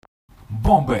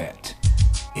Bombeat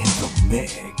in the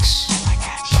mix. I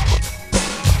got you.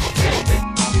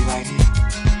 I'll be right here.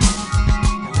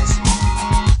 Now listen.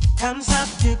 Come stop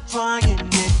your crying,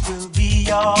 it will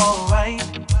be alright.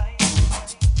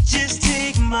 Just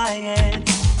take my hand,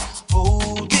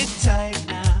 hold it tight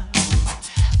now.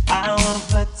 I will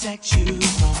protect you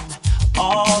from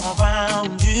all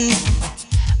around you.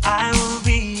 I will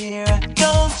be here,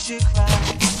 don't you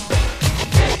cry.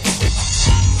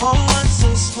 For one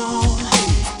so small,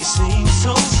 you seem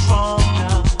so strong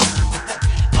now.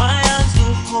 My arms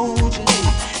will hold you,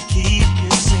 keep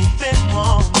you safe and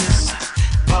warm. This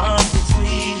bond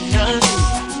between us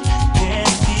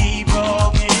can't be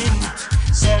broken.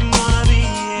 Said I'm gonna be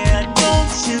here,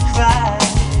 don't you cry.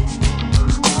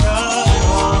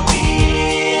 You'll be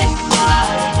in my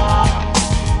heart.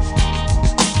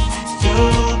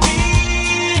 You'll be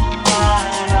in my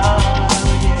heart,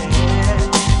 yeah.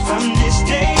 From this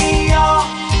day on,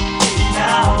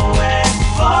 now and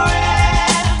forevermore.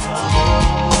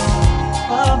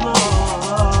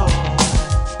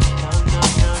 No.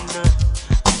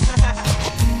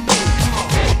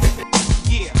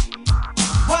 Yeah.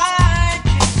 Why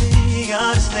can't they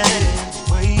understand the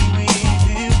way we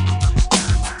do?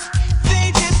 They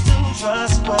just don't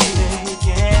trust what they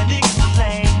can't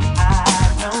explain. I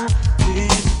know we're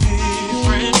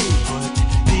different, but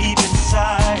deep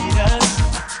inside us,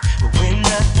 we're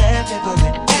not that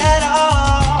different at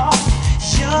all.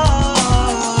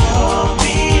 You'll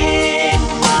be in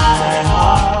my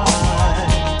heart.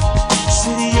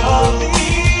 See, you'll be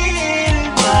in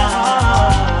my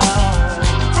heart.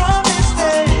 From this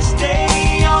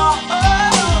day on,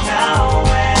 now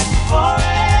and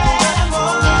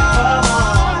forevermore.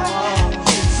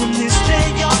 From this day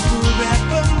on,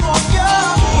 forevermore.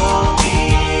 You'll be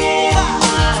in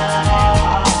my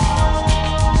heart.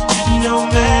 No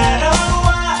matter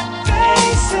what they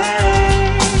say,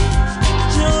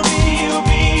 you'll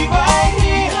be right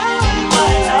here in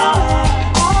my heart.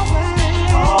 Always.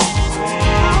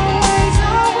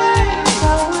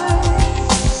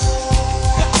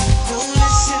 Don't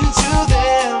listen to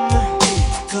them,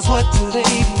 'cause what do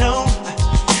they know?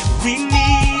 We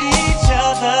need each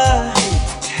other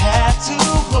to have to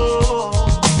hold.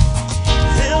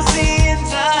 They'll see in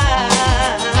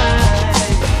time.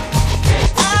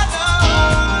 I know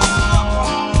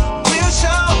we'll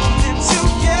show them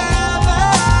together.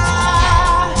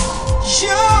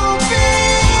 You'll be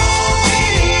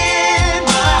in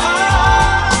my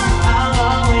heart. I'll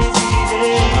always be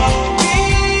there. You'll be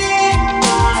in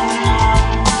my heart.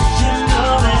 You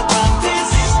know that from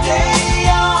this day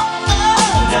on,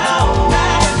 now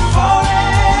and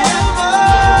forever.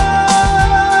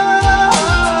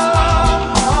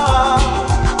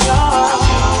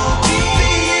 You'll be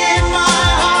in my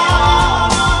heart.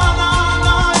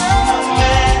 No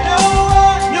matter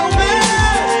what, no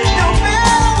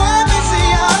matter what they say,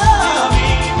 I'll be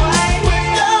right with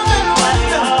you. No matter what,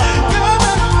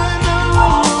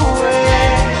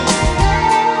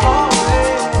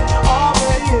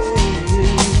 always.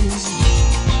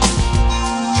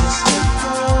 Just look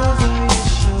over your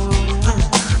shoulder.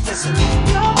 Listen.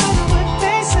 No matter what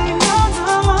they say, no.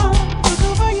 Look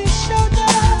over your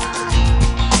shoulder.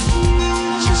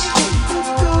 Just look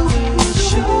over your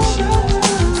shoulder.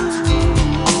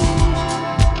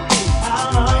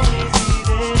 I'll always be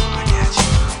there. I got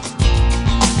you.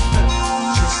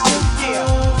 Just look over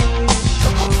your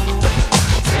shoulder.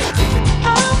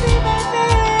 I'll be right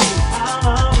there. I'll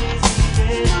always be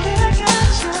there. Know that I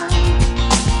got you.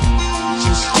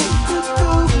 Just look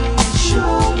over your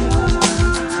shoulder.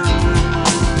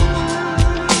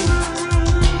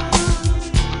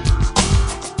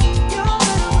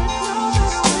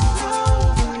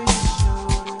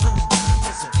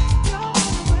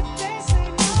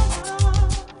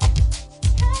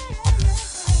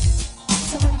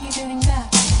 So what are you doing now?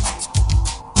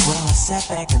 Well, I sat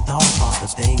back and thought about the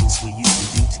things we used to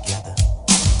do together.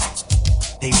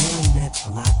 They really meant a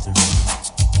lot to me.